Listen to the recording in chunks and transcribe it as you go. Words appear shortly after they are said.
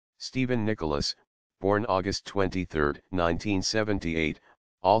Stephen Nicholas, born August 23, 1978,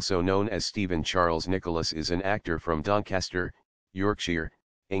 also known as Stephen Charles Nicholas, is an actor from Doncaster, Yorkshire,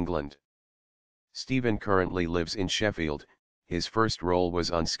 England. Stephen currently lives in Sheffield. His first role was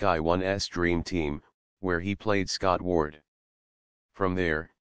on Sky One's Dream Team, where he played Scott Ward. From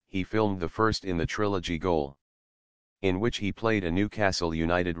there, he filmed the first in the trilogy Goal, in which he played a Newcastle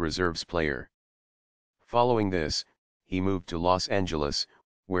United reserves player. Following this, he moved to Los Angeles,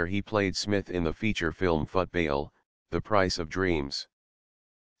 where he played Smith in the feature film Football, The Price of Dreams.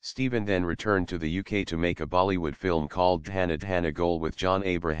 Stephen then returned to the UK to make a Bollywood film called Dhana Dhana Goal with John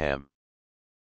Abraham.